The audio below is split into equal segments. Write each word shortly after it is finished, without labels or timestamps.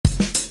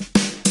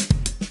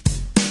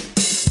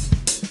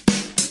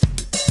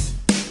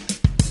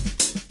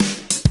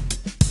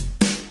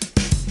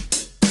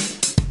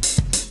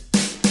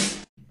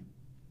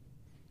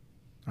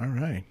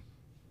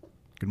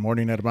Good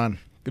morning, Herman.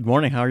 Good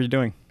morning. How are you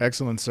doing?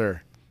 Excellent,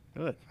 sir.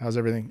 Good. How's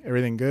everything?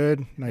 Everything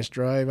good? Nice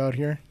drive out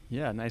here?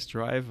 Yeah, nice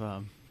drive.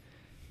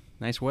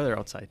 Nice weather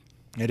outside.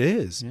 It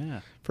is.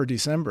 Yeah. For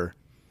December.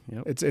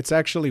 Yep. It's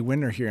actually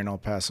winter here in El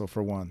Paso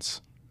for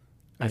once.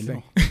 I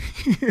think.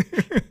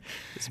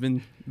 It's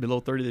been below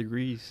 30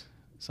 degrees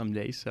some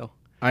days, so.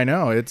 I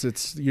know.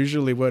 It's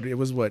usually it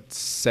was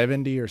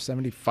 70 or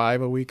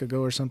 75 a week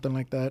ago or something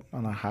like that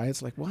on a high.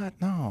 It's like, what?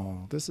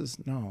 No.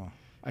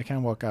 I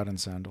can't walk out in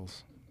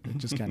sandals. It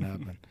just can't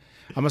happen.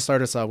 I'm going to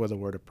start us out with a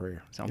word of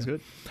prayer. Sounds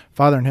good.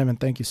 Father in heaven,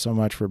 thank you so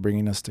much for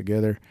bringing us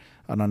together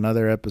on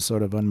another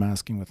episode of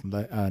Unmasking with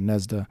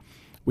Nezda.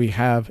 We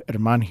have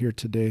Herman here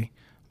today,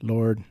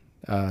 Lord,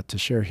 to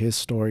share his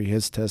story,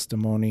 his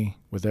testimony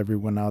with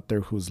everyone out there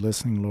who's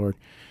listening, Lord.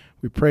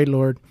 We pray,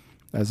 Lord,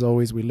 as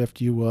always, we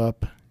lift you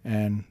up.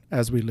 And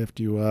as we lift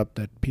you up,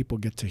 that people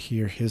get to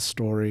hear his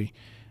story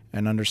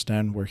and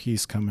understand where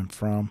he's coming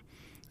from.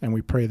 And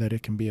we pray that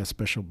it can be a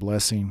special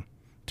blessing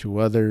to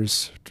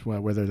others,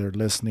 whether they're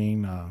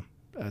listening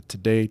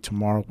today,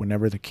 tomorrow,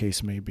 whenever the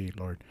case may be,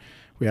 Lord.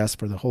 We ask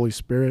for the Holy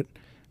Spirit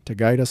to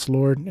guide us,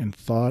 Lord, in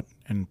thought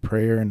and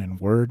prayer and in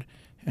word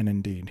and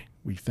in deed.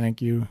 We thank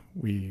you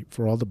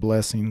for all the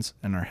blessings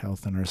and our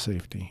health and our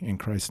safety. In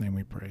Christ's name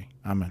we pray.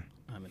 Amen.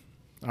 Amen.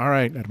 All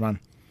right,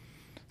 Herman.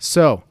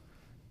 So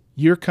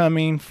you're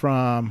coming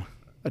from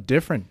a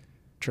different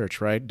church,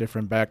 right?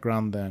 Different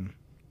background than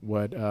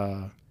what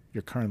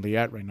you're currently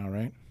at right now,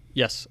 right?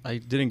 Yes, I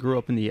didn't grow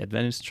up in the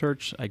Adventist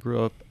church. I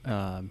grew up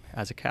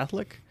as a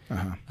Catholic.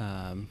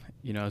 Uh-huh.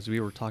 As we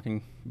were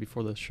talking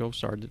before the show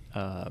started,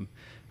 I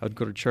would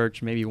go to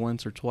church maybe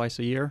once or twice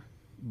a year,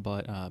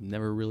 but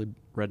never really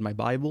read my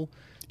Bible.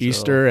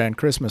 Easter and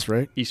Christmas,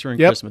 right? Easter and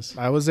Yep, Christmas.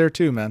 I was there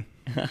too, man.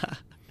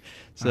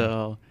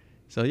 Never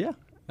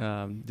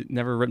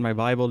read my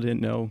Bible.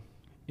 Didn't know,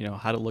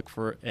 how to look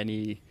for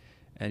any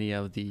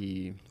of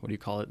the, what do you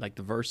call it, like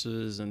the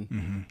verses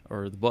and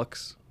or the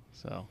books.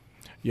 So.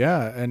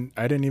 Yeah, and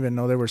I didn't even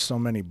know there were so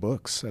many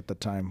books at the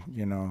time.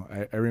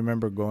 I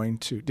remember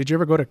did you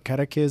ever go to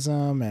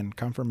catechism and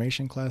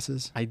confirmation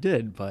classes? I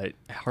did, but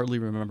I hardly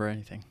remember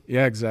anything.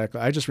 Yeah,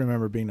 exactly. I just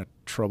remember being a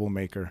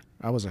troublemaker.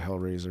 I was a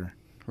hellraiser.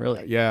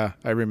 Really? Yeah,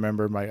 I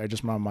remember my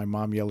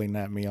mom yelling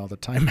at me all the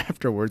time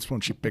afterwards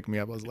when she picked me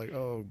up. I was like,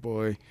 oh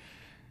boy.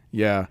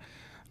 Yeah.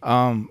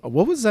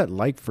 What was that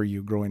like for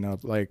you growing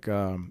up? Like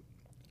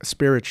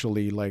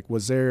spiritually, like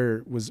was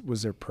there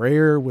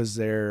prayer?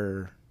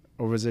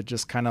 Or was it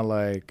just kind of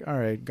like, all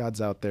right,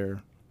 God's out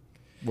there,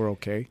 we're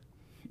okay?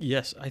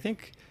 Yes, I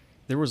think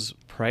there was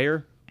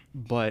prayer,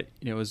 but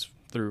it was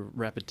through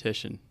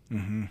repetition.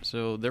 Mm-hmm.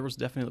 So there was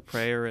definitely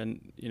prayer,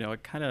 and I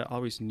kind of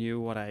always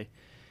knew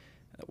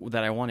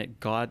that I wanted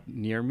God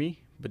near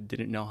me, but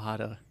didn't know how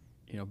to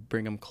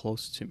bring Him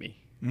close to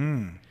me.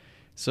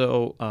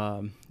 So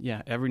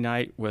every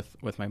night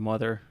with my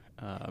mother,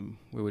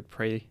 we would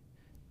pray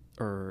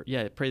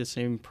the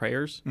same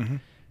prayers. Mm-hmm.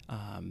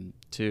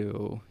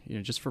 To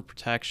just for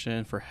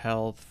protection, for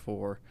health,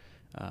 for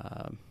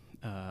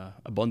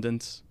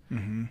abundance,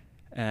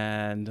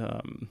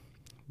 and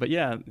but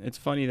yeah, it's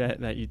funny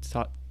that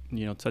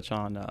you touch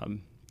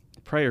on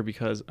prayer,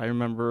 because I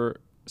remember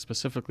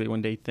specifically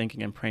one day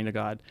thinking and praying to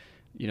God,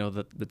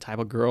 the type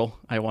of girl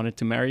I wanted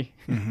to marry.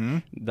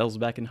 That was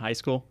back in high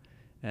school,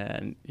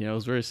 and it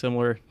was very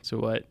similar to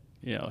what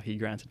He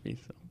granted me.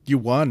 So You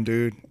won,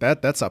 dude.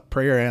 That's a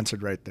prayer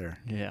answered right there.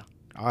 Yeah,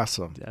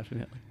 awesome.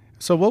 Definitely.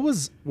 So what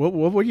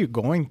were you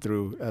going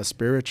through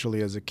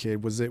spiritually as a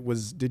kid?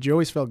 Did you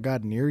always feel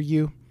God near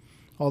you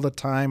all the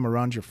time,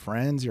 around your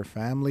friends, your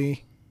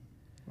family,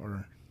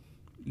 or?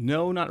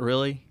 No, not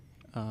really.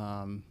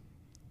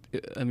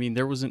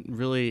 There wasn't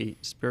really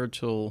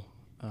spiritual,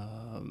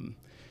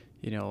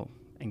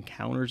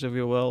 encounters, if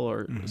you will,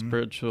 or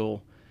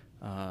spiritual.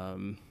 I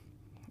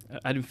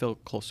didn't feel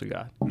close to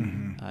God.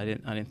 I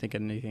didn't think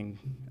anything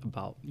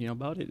about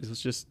it. It was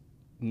just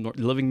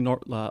living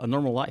a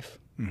normal life.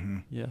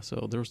 Yeah,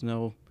 so there was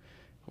no,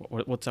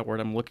 what's that word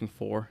I'm looking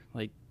for?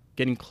 Like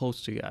getting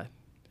close to God.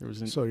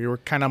 So you were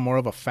kind of more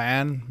of a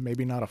fan,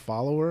 maybe not a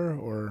follower,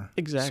 or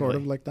exactly sort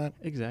of like that?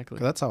 Exactly.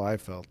 'Cause that's how I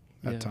felt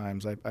at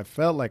times. I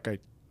felt like I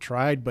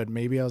tried, but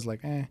maybe I was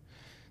like, I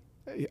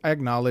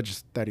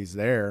acknowledge that He's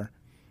there,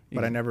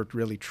 but I never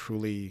really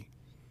truly,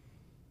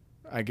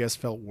 I guess,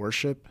 felt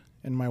worship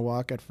in my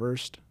walk at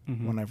first.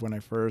 When I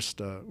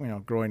first,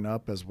 growing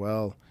up as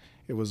well,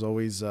 it was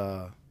always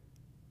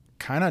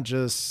kind of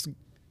just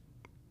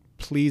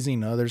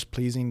pleasing others,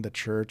 pleasing the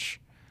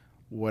church,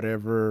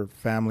 whatever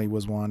family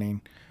was wanting,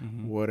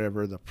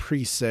 whatever the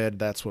priest said,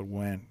 that's what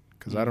went.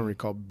 Because I don't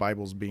recall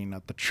Bibles being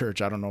at the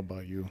church. I don't know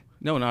about you.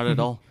 No, not at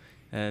all.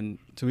 And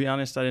to be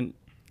honest, I didn't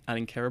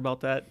care about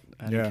that.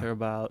 I didn't care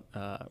about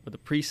what the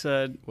priest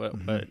said, what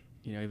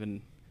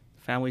even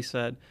family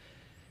said.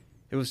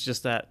 It was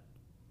just that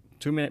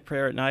 2-minute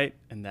prayer at night,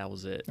 and that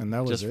was it. And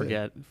that was just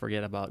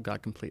forget about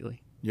God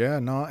completely. Yeah,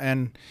 no,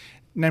 and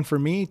then for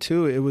me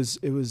too, it was,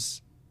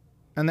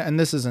 and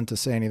this isn't to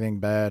say anything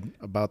bad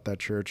about that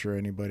church or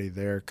anybody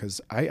there,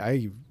 because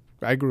I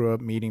I grew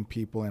up meeting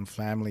people and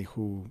family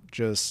who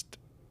just,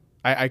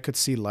 I could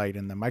see light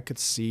in them. I could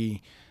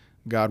see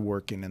God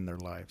working in their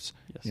lives.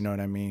 Yes. You know what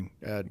I mean?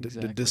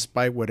 Exactly.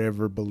 Despite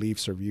whatever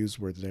beliefs or views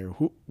were there,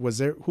 who was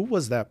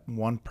that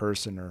one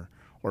person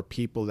or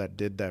people that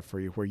did that for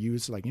you, where you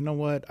was like, you know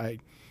what,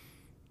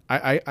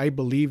 I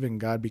believe in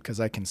God because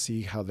I can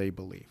see how they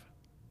believe.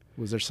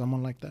 Was there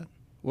someone like that?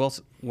 Well,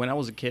 when I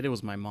was a kid, it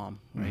was my mom,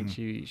 right?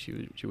 Mm-hmm.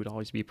 She would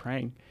always be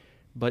praying.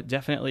 But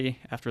definitely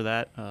after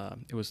that,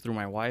 it was through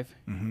my wife.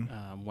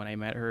 Mm-hmm. When I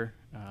met her,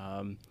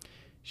 I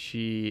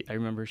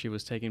remember she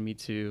was taking me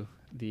to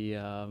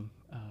the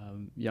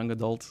young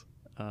adult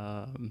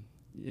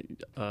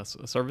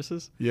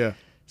services. Yeah.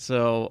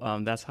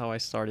 So that's how I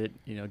started,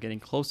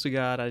 getting close to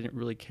God. I didn't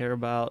really care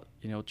about,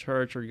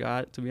 church or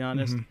God, to be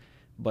honest. Mm-hmm.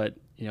 But,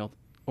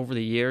 over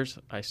the years,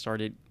 I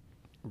started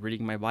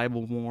reading my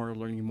Bible more,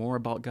 learning more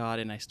about God,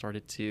 and I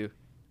started to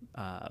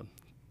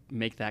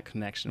make that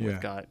connection with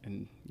God.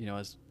 And,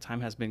 as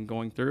time has been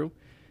going through,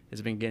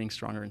 it's been getting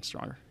stronger and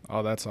stronger.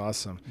 Oh, that's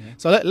awesome. Yeah.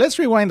 So let's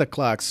rewind the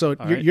clock. So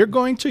you're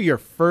going to your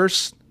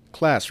first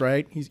class,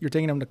 right? You're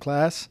taking him to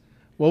class.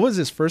 What was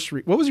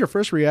what was your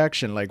first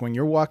reaction like when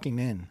you're walking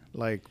in?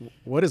 Like,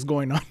 what is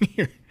going on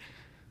here?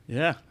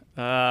 Yeah.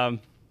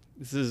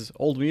 This is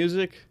old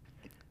music.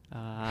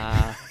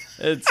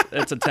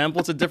 It's a temple.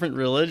 It's a different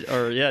religion,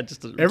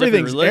 just a different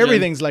religion.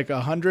 Everything's like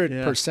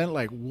 100%.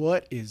 Like,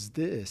 what is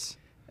this?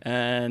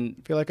 And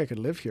I feel like I could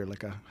live here,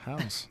 like a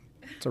house.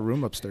 It's a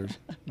room upstairs.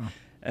 Oh.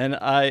 And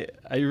I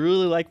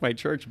really like my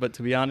church, but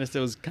to be honest, it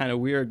was kind of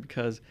weird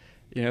because,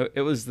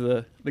 it was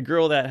the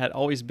girl that had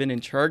always been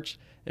in church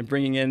and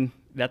bringing in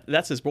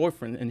that's his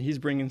boyfriend, and he's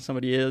bringing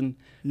somebody in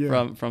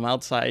from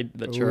outside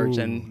the church.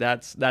 Ooh. And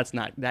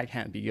that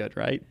can't be good,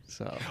 right?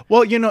 So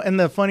well, and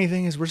the funny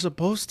thing is we're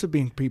supposed to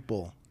bring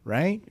people,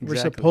 right? Exactly. We're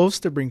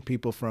supposed to bring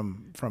people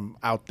from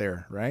out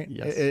there, right?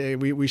 Yes.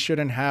 We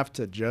shouldn't have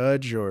to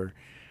judge or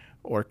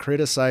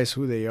criticize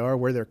who they are,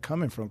 where they're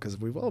coming from, because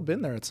we've all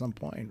been there at some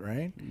point,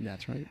 right?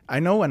 That's right.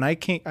 I know when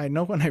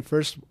I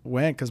first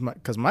went,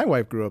 because my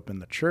wife grew up in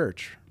the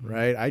church,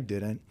 right? I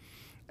didn't,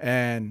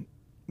 and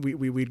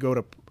we'd go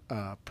to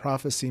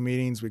prophecy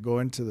meetings. We go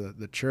into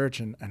the church,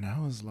 and I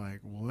was like,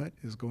 what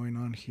is going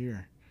on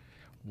here?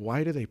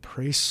 Why do they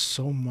pray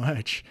so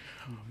much?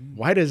 Mm-hmm.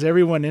 Why does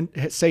everyone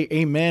say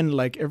amen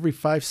like every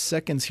 5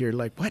 seconds here?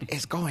 Like, what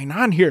is going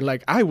on here?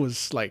 Like, I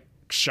was like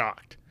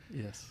shocked.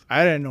 Yes.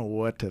 I didn't know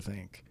what to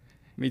think.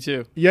 Me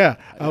too. Yeah.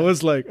 I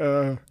was like,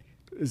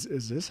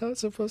 is this how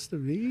it's supposed to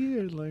be?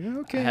 Or like,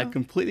 okay. I had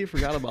completely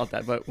forgot about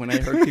that. But when I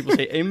heard people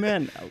say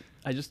amen,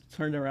 I just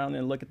turned around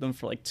and looked at them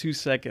for like 2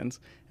 seconds.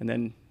 And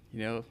then,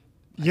 I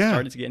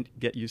started to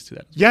get used to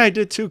that. Yeah, I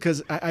did too.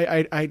 Because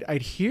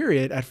I'd hear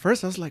it. At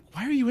first, I was like,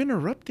 why are you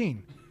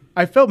interrupting?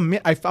 I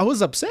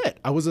was upset.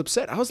 I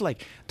was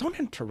like, don't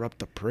interrupt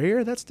the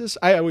prayer. That's this.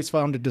 I always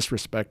found it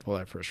disrespectful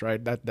at first,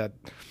 right?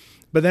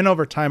 But then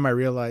over time, I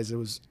realized it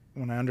was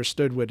when I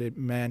understood what it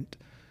meant,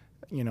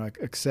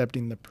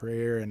 accepting the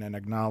prayer and then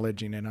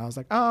acknowledging it. And I was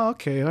like, oh,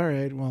 okay, all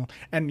right, well,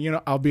 and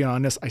I'll be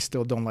honest, I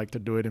still don't like to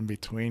do it in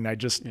between. I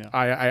just,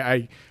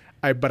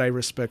 but I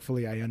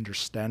respectfully, I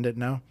understand it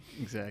now.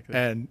 Exactly.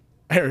 And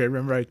I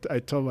remember I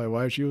told my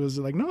wife, she was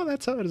like, no,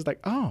 that's how it is. Like,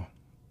 oh,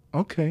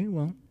 okay,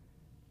 well,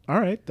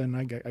 all right, then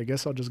I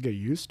guess I'll just get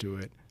used to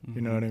it. Mm-hmm.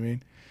 You know what I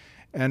mean?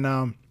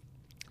 And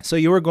so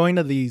you were going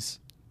to these.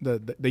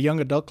 The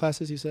young adult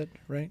classes, you said,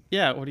 right?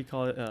 Yeah. What do you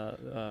call it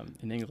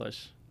in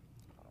English?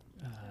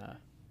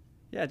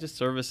 Just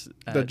service.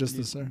 Just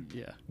the service.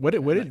 Yeah. What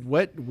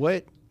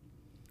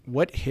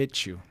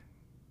hit you,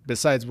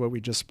 besides what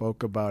we just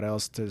spoke about,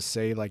 else to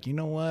say like, you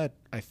know what?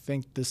 I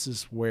think this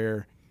is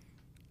where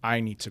I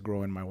need to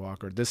grow in my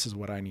walk, or this is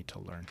what I need to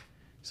learn.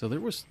 So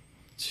there was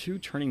 2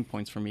 turning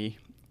points for me.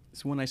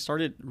 So when I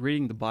started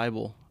reading the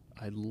Bible,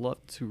 I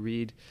loved to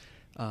read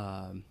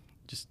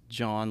just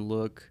John,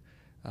 Luke,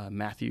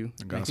 Matthew.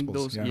 The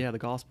Gospels. I think the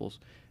Gospels.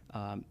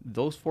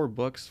 Those 4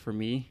 books for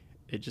me,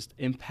 it just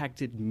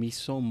impacted me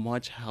so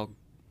much how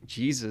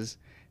Jesus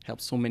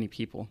helped so many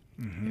people.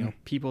 Mm-hmm.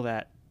 People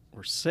that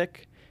were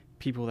sick,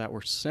 people that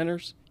were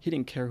sinners. He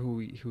didn't care who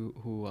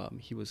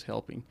he was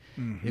helping.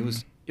 Mm-hmm.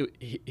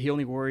 He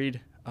only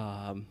worried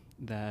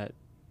that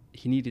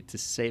he needed to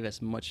save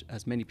as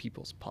many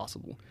people as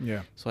possible.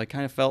 Yeah. So I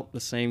kind of felt the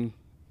same.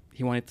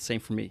 He wanted the same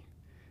for me.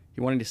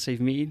 He wanted to save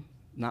me,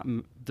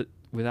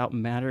 without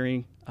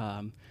mattering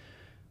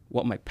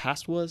what my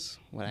past was,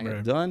 what I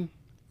had done,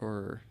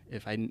 or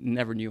if I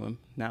never knew him.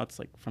 Now it's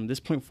like, from this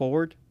point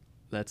forward,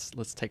 let's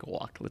take a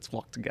walk. Let's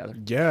walk together.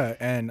 Yeah,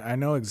 and I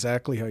know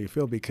exactly how you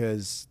feel,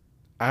 because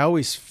I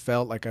always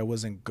felt like I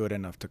wasn't good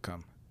enough to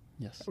come.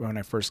 Yes. When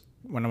I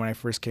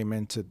first came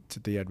into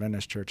the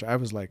Adventist church, I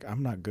was like,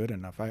 I'm not good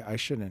enough. I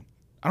shouldn't.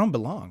 I don't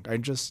belong.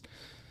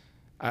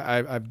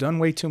 I've done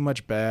way too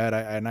much bad.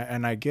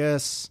 I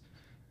guess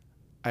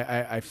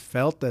I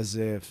felt as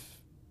if,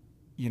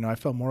 I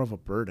felt more of a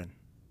burden.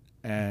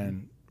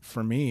 And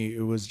for me,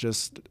 it was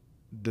just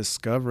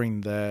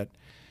discovering that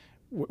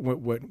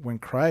when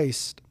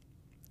Christ,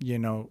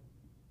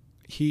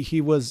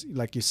 he was,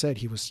 like you said,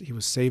 he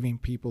was saving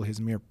people. His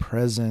mere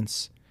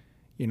presence,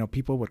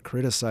 people would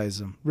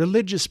criticize him.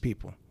 Religious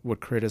people would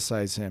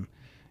criticize him,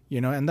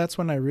 and that's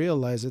when I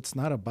realized it's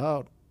not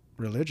about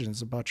religion.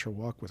 It's about your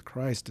walk with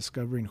Christ,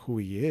 discovering who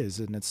he is.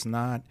 And it's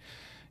not,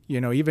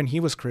 even he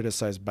was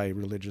criticized by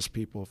religious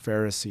people,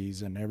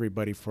 Pharisees and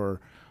everybody for,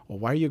 well,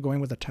 why are you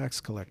going with a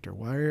tax collector?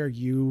 Why are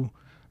you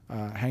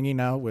hanging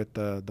out with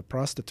the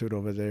prostitute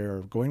over there,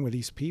 or going with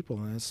these people?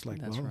 And it's like,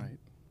 That's well, right.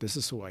 This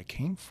is who I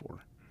came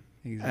for.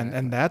 Exactly.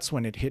 And that's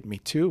when it hit me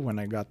too, when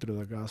I got through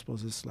the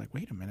Gospels. It's like,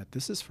 wait a minute,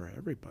 this is for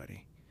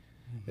everybody.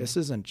 Mm-hmm. This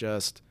isn't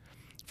just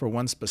for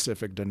one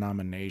specific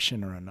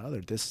denomination or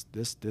another. This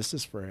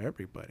is for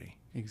everybody.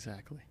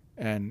 Exactly.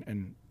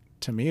 And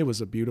to me, it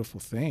was a beautiful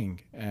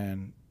thing.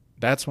 And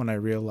that's when I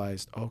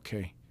realized,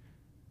 okay,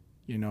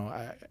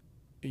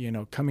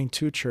 coming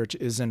to church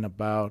isn't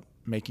about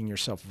making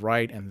yourself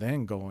right and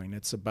then going.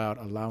 It's about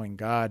allowing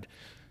God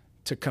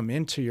to come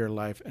into your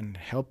life and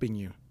helping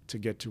you to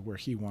get to where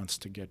he wants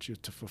to get you,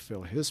 to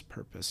fulfill his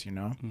purpose,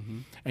 Mm-hmm.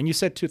 And you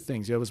said two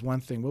things. There was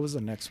one thing. What was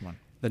the next one?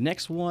 The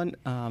next one,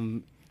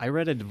 I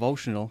read a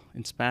devotional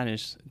in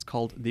Spanish. It's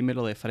called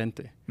Dímelo de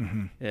Frente.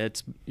 Mm-hmm.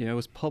 It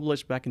was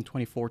published back in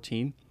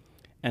 2014,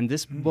 and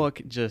this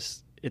book it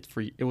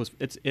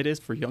is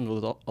for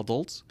young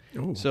adults.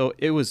 Ooh. So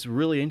it was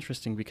really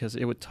interesting because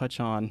it would touch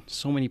on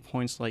so many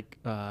points like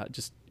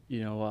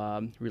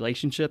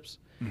relationships,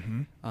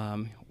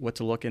 Mm-hmm. what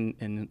to look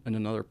in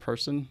another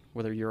person,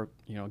 whether you're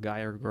a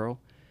guy or a girl.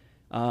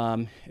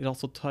 It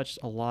also touched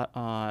a lot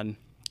on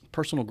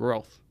personal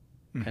growth.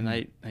 Mm-hmm. And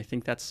I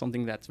think that's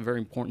something that's very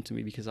important to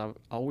me because I've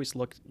always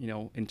looked,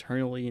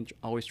 internally and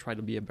always try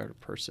to be a better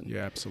person.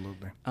 Yeah,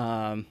 absolutely.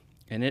 And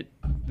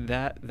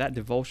that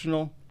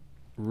devotional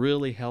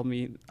really helped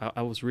me.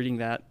 I was reading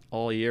that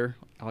all year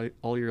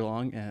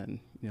long, and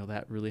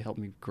that really helped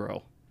me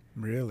grow.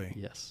 Really?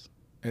 Yes.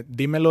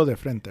 Dímelo de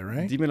frente,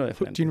 right? Dímelo de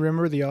frente. Do you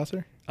remember the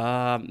author?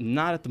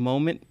 Not at the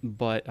moment,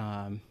 but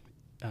I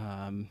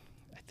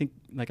think,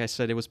 like I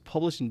said, it was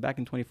published back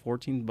in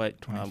 2014. But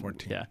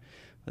 2014. Yeah.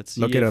 Let's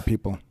see. Look it up,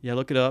 people. Yeah,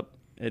 look it up.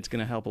 It's going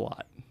to help a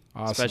lot.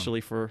 Awesome.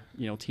 Especially for,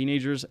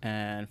 teenagers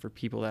and for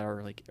people that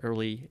are like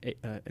early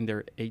in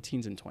their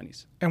 18s and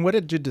 20s. And what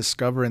did you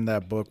discover in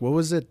that book? What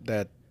was it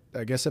that,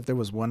 I guess if there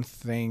was one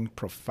thing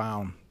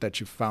profound that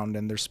you found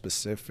in there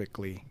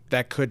specifically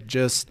that could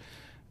just,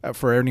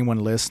 for anyone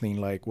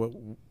listening, like what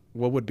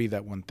would be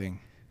that one thing?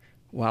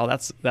 Wow,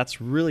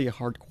 that's really a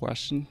hard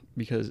question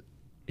because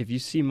if you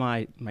see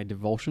my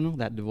devotional,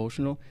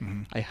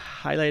 Mm-hmm. I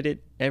highlighted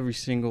every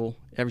single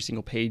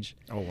page.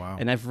 Oh, wow.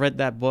 And I've read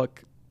that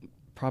book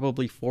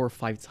probably 4 or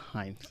 5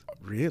 times.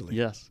 Really?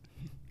 Yes.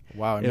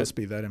 Wow, it must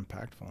be that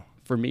impactful.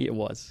 For me, it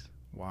was.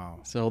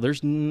 Wow. So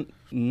there's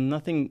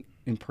nothing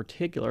in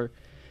particular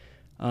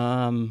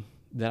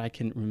that I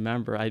can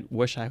remember. I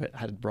wish I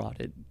had brought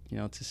it,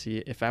 to see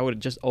it. If I would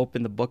have just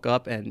opened the book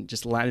up and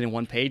just landed in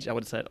one page, I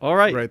would have said, all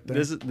right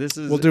this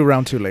is. We'll do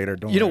round 2 later.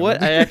 Don't You know worry.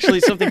 what? I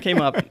actually, something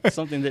came up.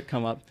 Something did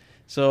come up.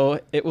 So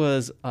it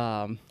was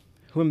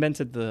who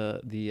invented the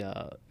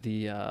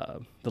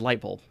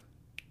light bulb?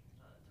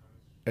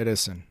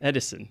 Edison.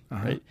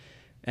 Uh-huh. Right?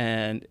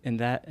 And in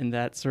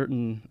that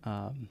certain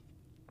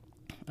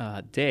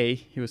day,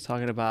 he was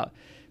talking about,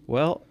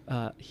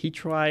 he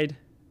tried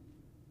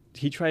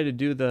to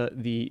do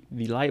the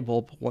light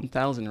bulb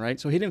 1,000, right?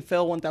 So he didn't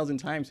fail 1,000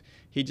 times.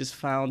 He just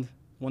found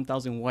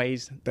 1,000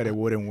 ways that it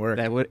wouldn't work.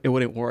 It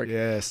wouldn't work.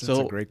 Yes, that's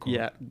a great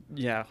quote.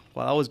 Yeah.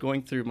 While I was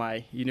going through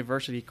my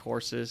university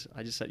courses,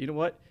 I just said, you know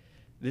what?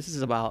 This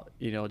is about,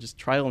 just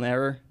trial and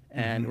error,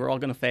 and we're all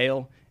going to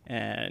fail.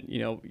 And,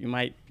 you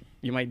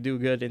might do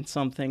good in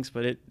some things,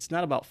 but it's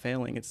not about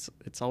failing. It's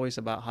always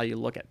about how you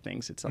look at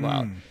things. It's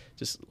about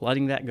just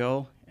letting that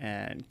go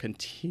and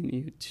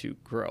continue to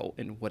grow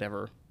in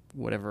whatever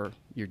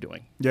you're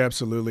doing. Yeah,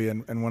 absolutely.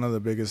 And one of the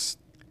biggest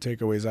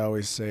takeaways I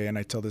always say, and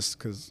I tell this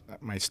because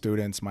my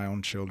students, my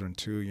own children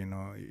too,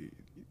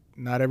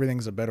 not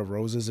everything's a bed of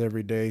roses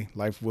every day.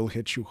 Life will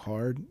hit you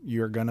hard.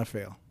 You're going to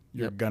fail.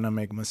 You're going to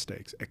make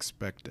mistakes.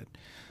 Expect it.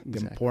 The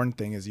important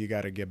thing is you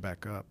got to get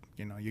back up.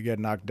 You get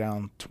knocked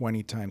down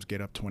 20 times, get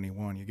up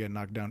 21. You get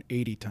knocked down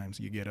 80 times,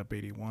 you get up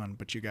 81.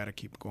 But you got to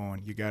keep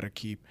going. You got to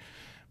keep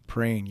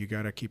praying. You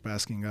got to keep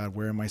asking God,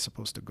 where am I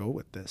supposed to go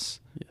with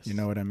this? Yes. You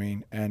know what I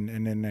mean? And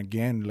then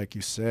again, like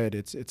you said,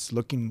 it's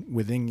looking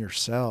within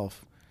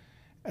yourself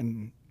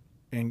and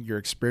your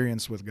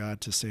experience with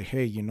God to say,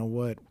 hey, you know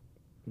what?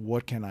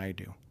 What can I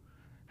do?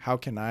 How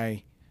can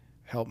I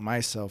help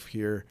myself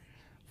here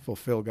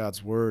fulfill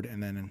God's word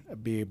and then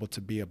be able to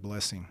be a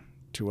blessing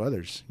to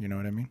others? You know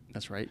what I mean?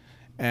 That's right.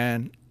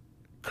 And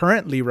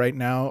currently right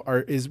now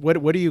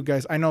what do you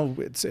guys, I know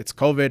it's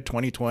COVID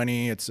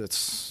 2020,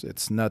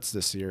 it's nuts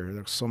this year.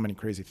 There's so many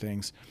crazy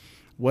things.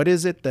 What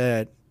is it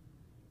that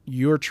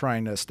you're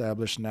trying to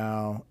establish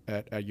now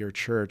at your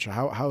church?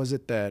 How is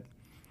it that,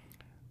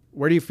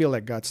 where do you feel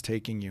like God's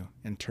taking you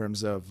in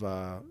terms of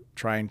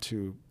trying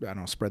to,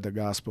 spread the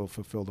gospel,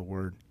 fulfill the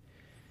word?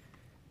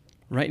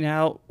 Right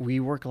now, we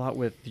work a lot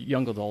with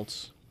young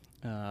adults.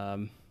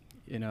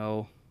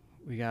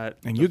 we got.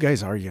 And you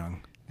guys are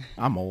young.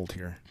 I'm old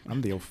here.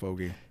 I'm the old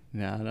fogey.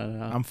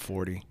 No. I'm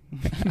 40.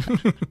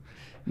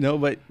 No,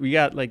 but we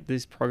got like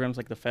these programs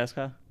like the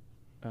FESCA.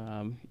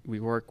 We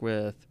work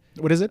with.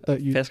 What is it?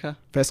 FESCA.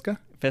 FESCA?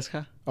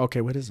 FESCA.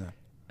 Okay, what is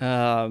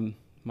that?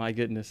 My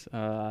goodness.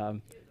 Yeah,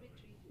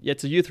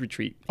 it's a youth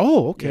retreat.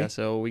 Oh, okay. Yeah,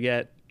 so we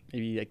get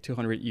maybe like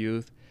 200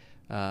 youth,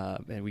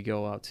 and we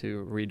go out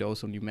to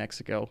Ruidoso, New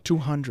Mexico.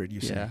 200, you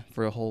say? Yeah,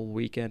 for a whole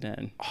weekend,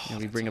 and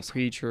we bring a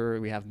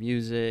preacher. We have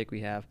music.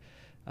 We have.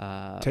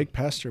 Take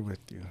Pastor with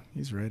you.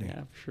 He's ready.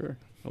 Yeah, for sure.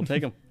 We'll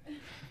take him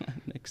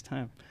next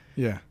time.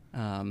 Yeah.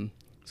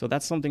 So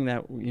that's something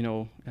that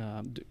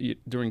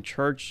during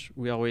church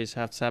we always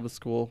have Sabbath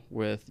school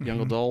with young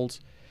adults,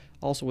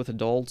 also with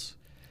adults,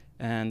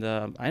 and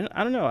I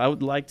don't know. I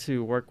would like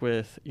to work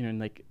with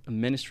like a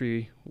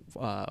ministry,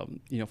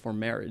 for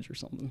marriage or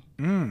something,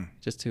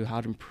 just to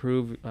how to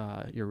improve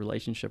your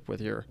relationship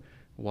with your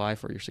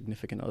wife or your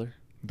significant other.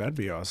 That'd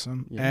be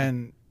awesome. Yeah.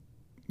 And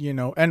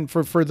and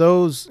for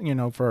those,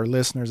 for our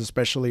listeners,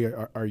 especially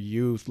our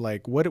youth,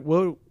 like what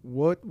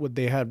would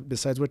they have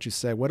besides what you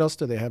said? What else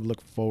do they have to look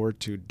forward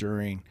to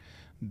during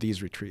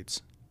these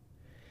retreats?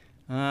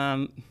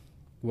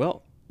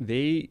 Well,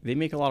 they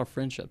make a lot of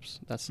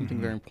friendships. That's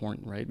something very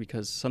important, right?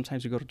 Because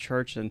sometimes we go to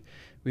church and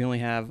we only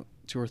have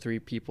 2 or 3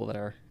 people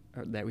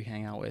that we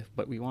hang out with,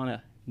 but we want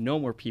to know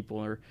more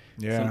people. Or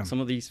some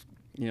of these,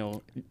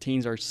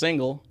 teens are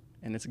single,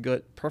 and it's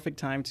a perfect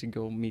time to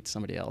go meet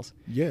somebody else.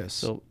 Yes.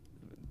 So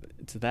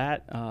to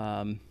that,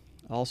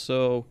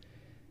 also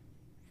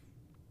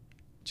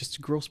just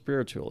to grow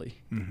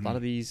spiritually. A lot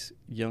of these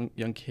young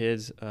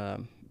kids,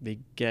 they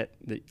get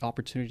the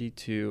opportunity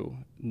to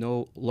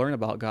learn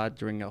about God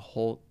during the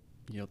whole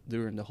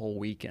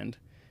weekend.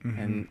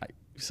 And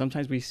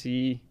sometimes we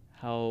see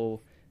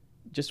how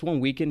just one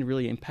weekend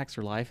really impacts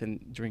their life,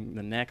 and during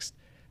the next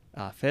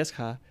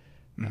FESCA,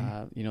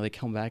 they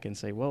come back and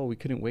say, well, we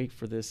couldn't wait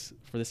for this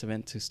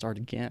event to start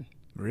again.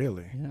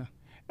 Really? Yeah.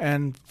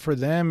 And for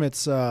them,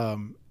 it's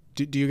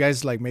do you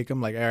guys like make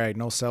them like, all right,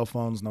 no cell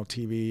phones, no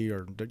TV,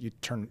 or do you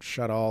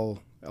shut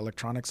all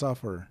electronics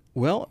off? Or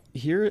well,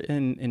 here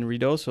in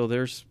Ruidoso,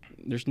 there's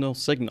no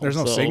signal. There's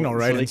no signal,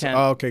 right? So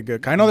okay,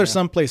 good. I know there's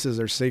some places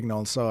there's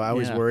signal, so I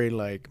was worried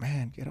like,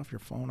 man, get off your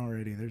phone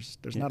already.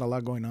 There's not a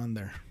lot going on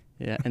there.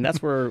 Yeah, and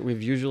that's where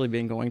we've usually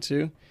been going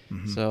to.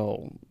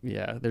 So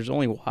yeah, there's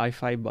only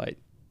Wi-Fi, but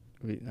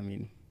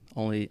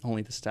only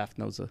the staff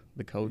knows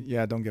the code.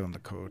 Yeah, don't give them the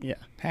code. Yeah.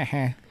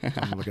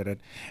 Look at it.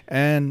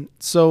 And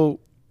so,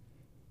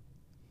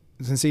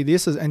 see,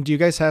 and do you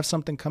guys have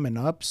something coming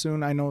up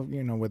soon? I know,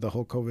 with the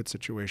whole COVID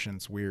situation,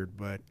 it's weird,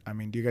 but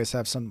do you guys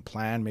have something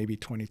planned, maybe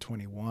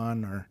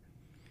 2021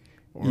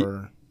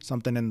 or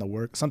something in the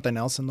works, something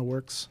else in the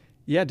works?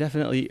 Yeah,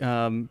 definitely.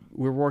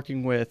 We're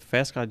working with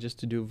FESCA just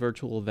to do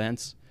virtual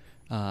events.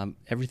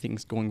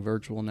 Everything's going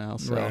virtual now.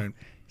 So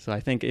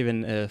I think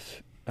even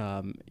if,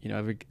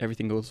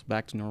 everything goes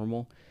back to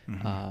normal,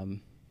 a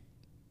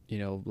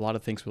lot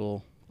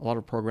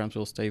of programs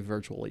will stay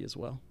virtually as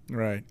well.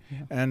 Right.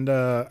 Yeah. And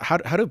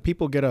how do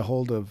people get a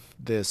hold of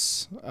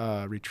this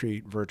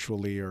retreat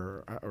virtually,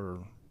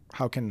 or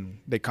how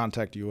can they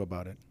contact you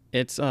about it?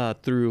 It's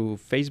through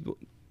Facebook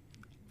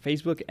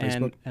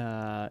and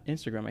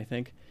Instagram, I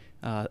think,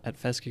 at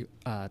Texico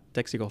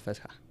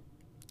FESCA.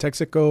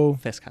 Texico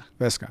FESCA.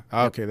 FESCA.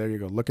 Okay, there you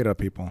go. Look it up,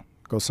 people.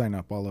 Go sign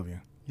up, all of you.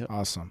 Yep.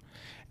 Awesome.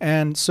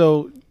 And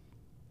so,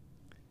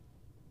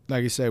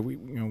 like you said,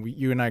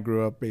 you and I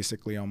grew up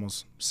basically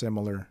almost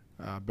similar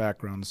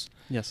backgrounds.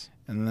 Yes.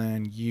 And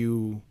then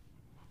you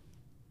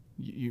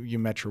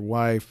met your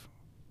wife,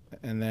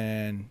 and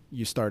then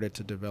you started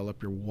to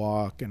develop your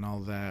walk and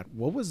all that.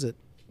 What was it?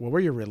 What were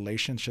your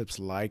relationships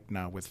like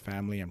now with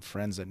family and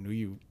friends that knew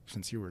you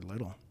since you were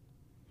little?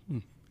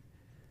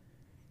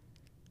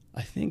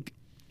 I think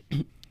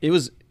it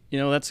was,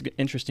 that's an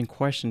interesting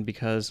question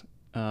because,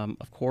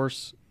 of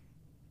course,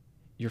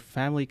 your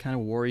family kind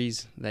of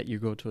worries that you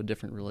go to a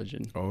different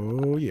religion.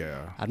 Oh,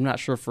 yeah. I'm not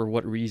sure for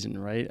what reason,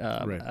 right?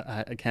 Right.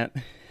 I can't,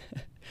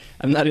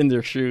 I'm not in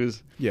their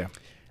shoes. Yeah.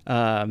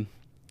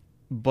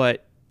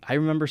 But I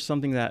remember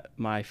something that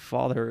my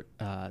father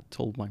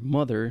told my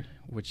mother,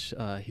 which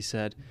he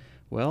said,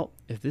 well,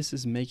 if this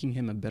is making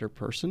him a better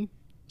person,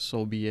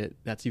 so be it.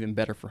 That's even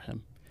better for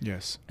him.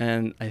 Yes.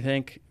 And I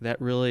think that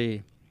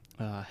really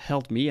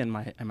helped me and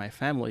my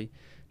family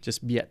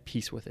just be at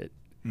peace with it.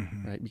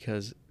 Right,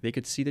 because they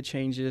could see the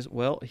changes.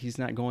 Well, he's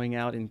not going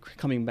out and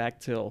coming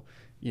back till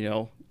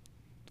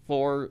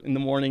 4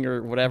 a.m.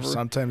 or whatever.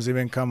 Sometimes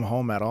even come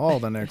home at all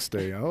the next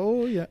day.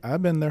 Oh yeah,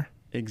 I've been there.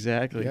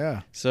 Exactly.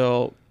 Yeah.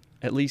 So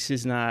at least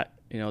he's not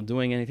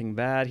doing anything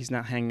bad. He's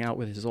not hanging out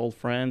with his old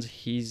friends.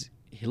 He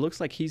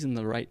looks like he's in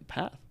the right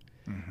path.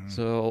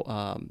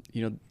 So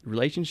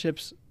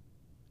relationships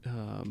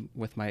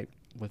with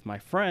my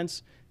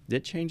friends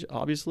did change,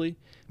 obviously,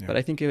 but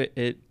I think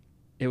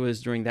it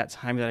was during that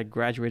time that I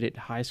graduated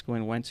high school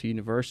and went to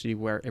university,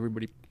 where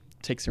everybody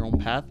takes their own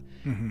path,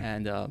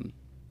 and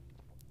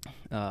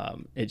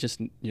it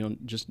just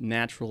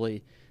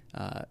naturally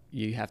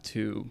you have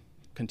to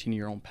continue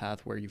your own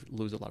path where you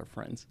lose a lot of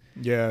friends.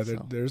 Yeah,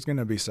 So. there's going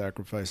to be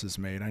sacrifices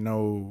made. I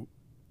know,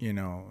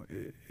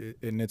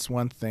 and it's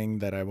one thing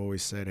that I've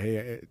always said,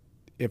 hey,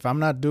 if I'm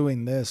not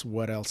doing this,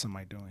 what else am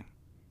I doing?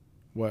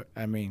 Would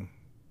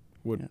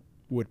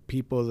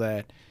people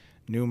that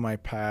knew my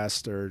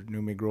past or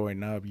knew me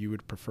growing up, you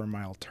would prefer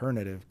my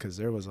alternative, because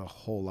there was a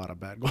whole lot of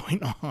bad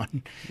going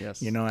on.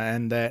 Yes.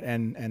 And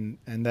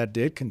that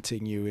did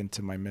continue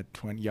into my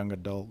young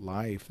adult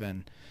life,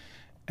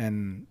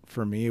 and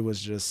for me it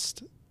was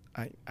just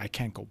I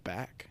can't go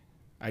back.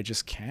 I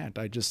just can't.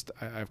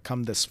 I've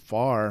come this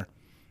far,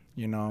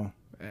 and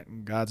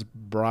God's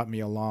brought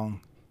me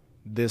along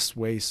this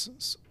way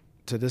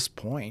to this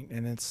point,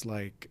 and it's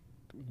like,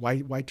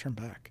 why turn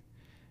back?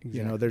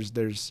 Exactly.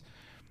 There's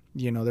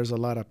a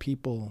lot of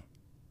people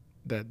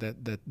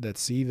that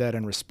see that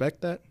and respect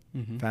that,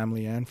 mm-hmm.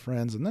 family and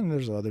friends, and then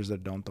there's others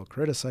that don't. They'll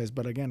criticize,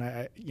 but again,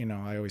 I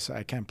always say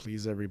I can't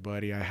please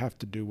everybody. I have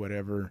to do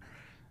whatever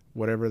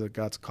the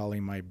God's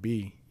calling might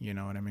be. You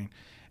know what I mean?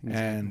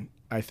 Exactly. And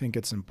I think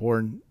it's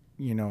important.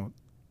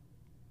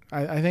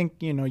 I think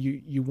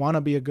you want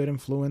to be a good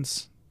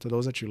influence to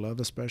those that you love,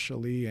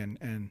 especially,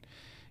 and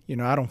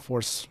I don't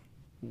force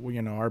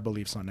our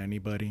beliefs on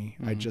anybody.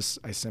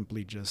 Mm-hmm. I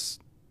simply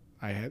just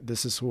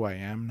this is who I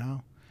am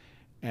now,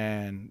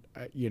 and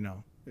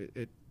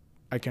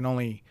I can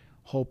only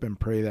hope and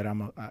pray that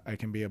I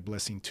can be a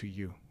blessing to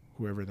you,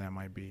 whoever that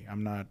might be.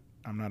 I'm not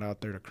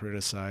out there to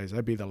criticize.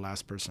 I'd be the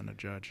last person to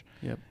judge.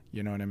 Yep.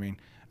 You know what I mean?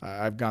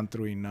 I've gone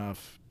through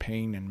enough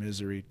pain and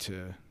misery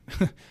to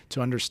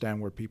to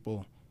understand where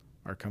people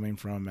are coming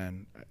from,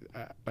 and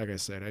like I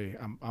said,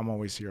 I'm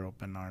always here,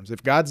 open arms.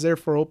 If God's there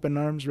for open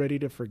arms, ready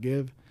to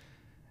forgive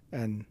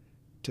and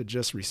to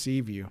just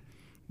receive you,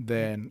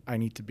 then I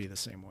need to be the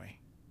same way.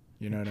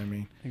 You know what I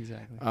mean?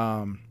 Exactly.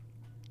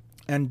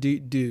 And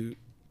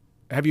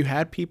have you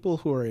had people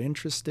who are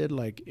interested,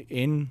 like,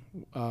 in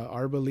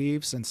our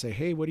beliefs and say,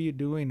 hey, what are you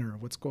doing, or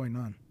what's going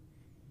on?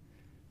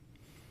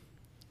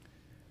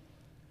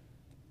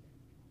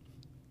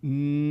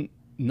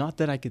 Not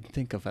that I could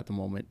think of at the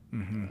moment.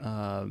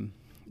 Mm-hmm.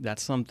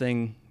 That's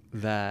something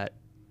that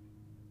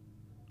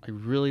I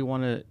really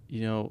want to,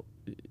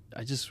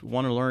 I just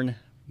want to learn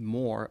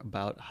more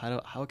about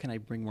how can I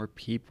bring more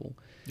people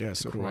to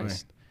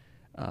Christ,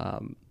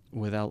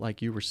 without,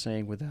 like you were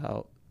saying,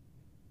 without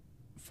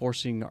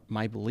forcing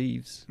my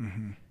beliefs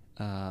mm-hmm.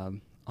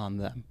 On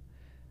them.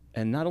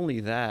 And not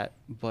only that,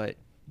 but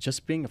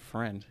just being a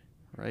friend,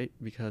 right?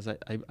 Because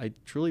I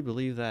truly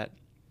believe that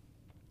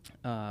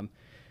the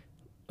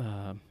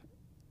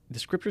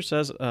scripture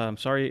says,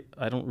 sorry,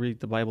 I don't read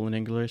the Bible in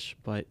English,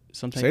 but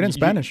sometimes... Say it in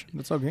Spanish.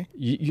 That's okay.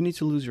 You need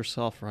to lose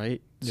yourself,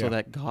 right? Yeah. So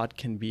that God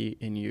can be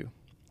in you.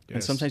 Yes.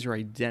 And sometimes your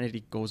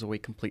identity goes away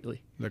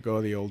completely. Let go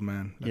of the old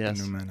man, let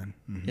the new man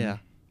in. Mm-hmm. Yeah.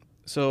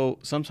 So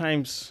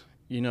sometimes,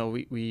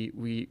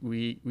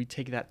 we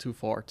take that too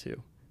far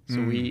too.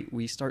 So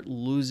we start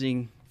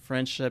losing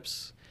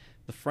friendships,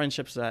 the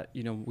friendships that,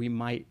 we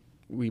might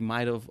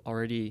have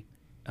already,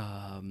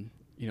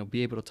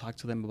 be able to talk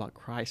to them about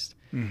Christ,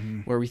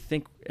 mm-hmm. where we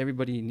think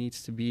everybody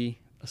needs to be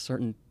a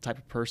certain type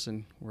of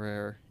person,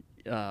 where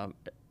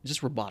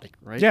just robotic,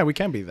 right? Yeah, we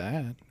can't be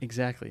that.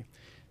 Exactly.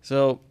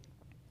 So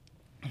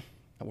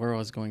where I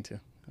was going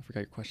to, I forgot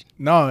your question.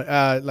 No,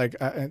 I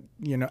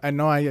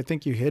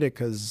think you hit it,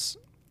 because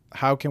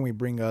how can we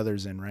bring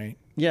others in, right?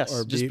 Yes,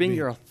 or just being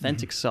your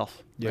authentic mm-hmm.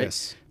 self. Right?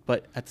 Yes.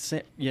 But at the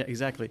same, yeah,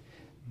 exactly.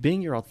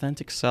 Being your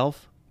authentic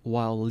self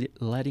while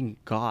letting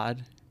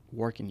God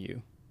work in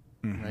you,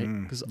 mm-hmm.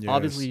 right? Because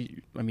obviously,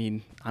 I'm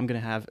going to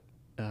have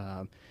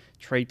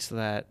traits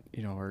that,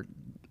 are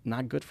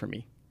not good for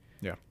me.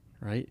 Yeah.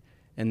 Right?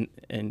 And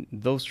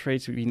those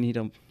traits, we need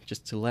them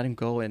just to let him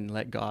go and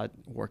let God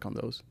work on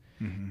those.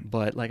 Mm-hmm.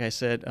 But like I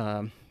said,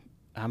 I'm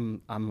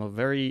a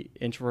very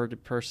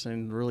introverted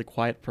person, really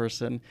quiet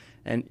person,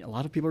 and a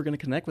lot of people are going to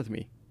connect with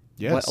me.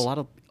 Yes. But a lot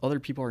of other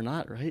people are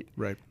not, right?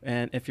 Right.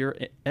 And if you're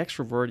an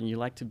extrovert and you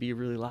like to be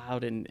really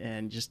loud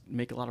and just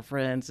make a lot of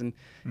friends, and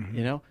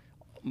mm-hmm.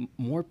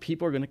 More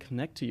people are going to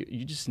connect to you.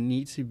 You just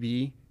need to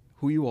be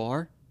who you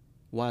are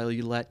while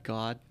you let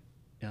God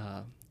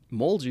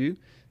mold you,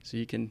 so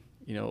you can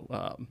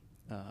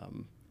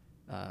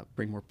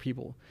bring more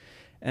people.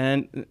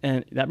 And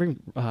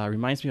that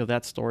reminds me of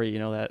that story,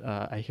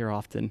 that I hear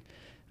often,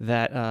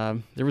 that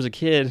there was a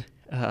kid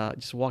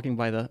just walking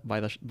by the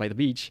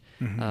beach,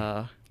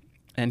 mm-hmm.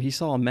 And he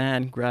saw a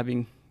man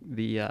grabbing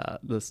the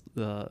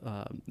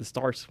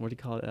stars. What do you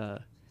call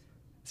it?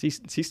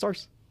 Sea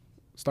stars?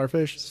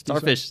 Starfish.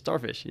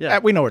 Yeah,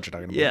 we know what you're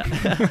talking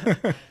about.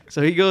 Yeah.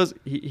 So he goes.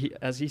 He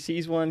as he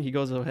sees one, he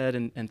goes ahead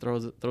and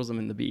throws them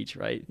in the beach.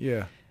 Right.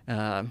 Yeah.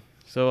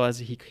 So as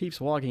he keeps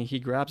walking, he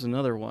grabs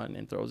another one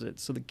and throws it.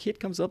 So the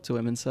kid comes up to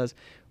him and says,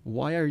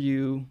 "Why are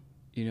you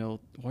doing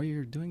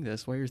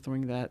this? Why are you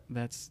throwing that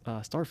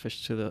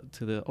starfish to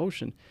the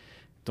ocean?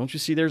 Don't you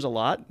see there's a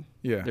lot?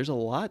 Yeah. There's a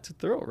lot to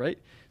throw, right?"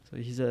 So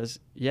he says,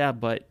 "Yeah,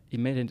 but it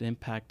made an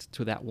impact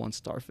to that one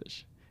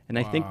starfish." And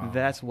I think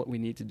that's what we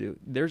need to do.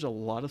 There's a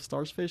lot of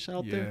starfish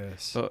out there.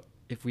 Yes. But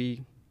if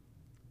we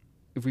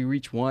if we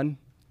reach 1,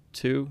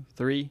 2,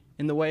 3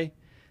 in the way,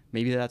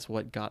 maybe that's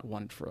what God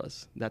wanted for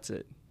us. That's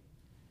it.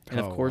 And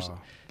of course,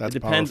 wow. That's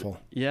it depends.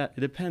 powerful. Yeah,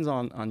 it depends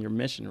on your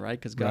mission, right?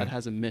 Because God Right.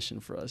 has a mission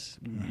for us.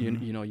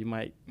 Mhm. You know, you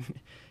might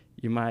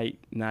you might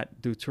not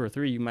do 2 or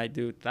 3. You might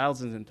do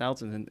thousands and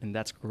thousands, and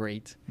that's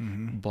great.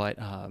 Mhm. But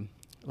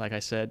like I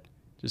said,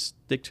 just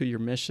stick to your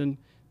mission.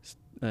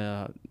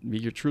 Be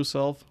your true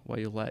self while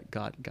you let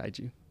God guide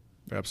you.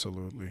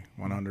 Absolutely,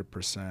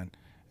 100%.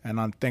 And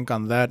I think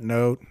on that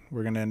note,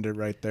 we're going to end it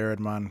right there,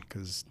 Edman,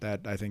 because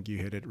I think you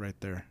hit it right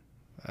there.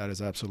 That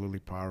is absolutely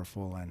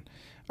powerful. And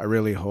I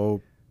really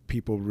hope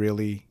people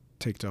really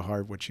take to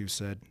heart what you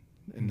said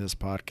in this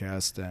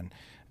podcast. And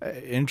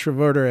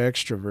introvert or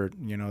extrovert,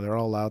 you know, they're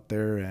all out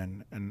there.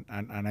 And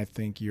I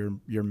think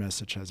your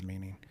message has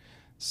meaning.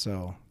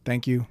 So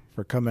thank you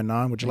for coming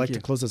on. Would you Thank like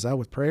to close us out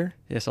with prayer?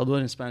 Yes, I'll do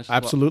it in Spanish as well.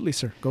 Absolutely,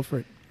 sir. Go for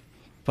it.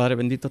 Padre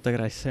bendito, te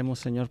agradecemos,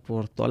 Señor,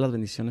 por todas las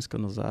bendiciones que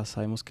nos das.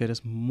 Sabemos que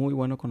eres muy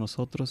bueno con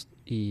nosotros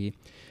y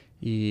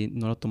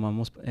no lo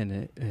tomamos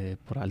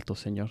por alto,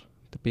 Señor.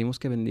 Te pedimos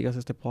que bendigas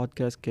este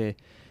podcast, que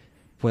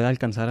pueda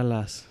alcanzar a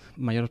la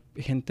mayor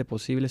gente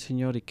posible,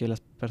 Señor, y que las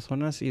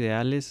personas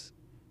ideales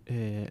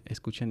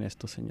escuchen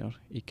esto,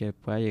 Señor, y que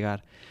pueda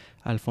llegar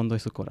al fondo de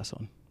su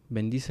corazón.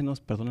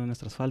 Bendícenos, perdona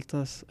nuestras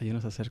faltas,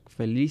 ayúdanos a ser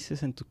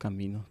felices en tu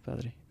camino,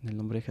 Padre. En el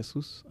nombre de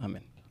Jesús,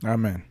 amén.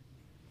 Amen.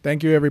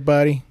 Thank you,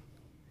 everybody.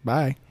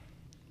 Bye.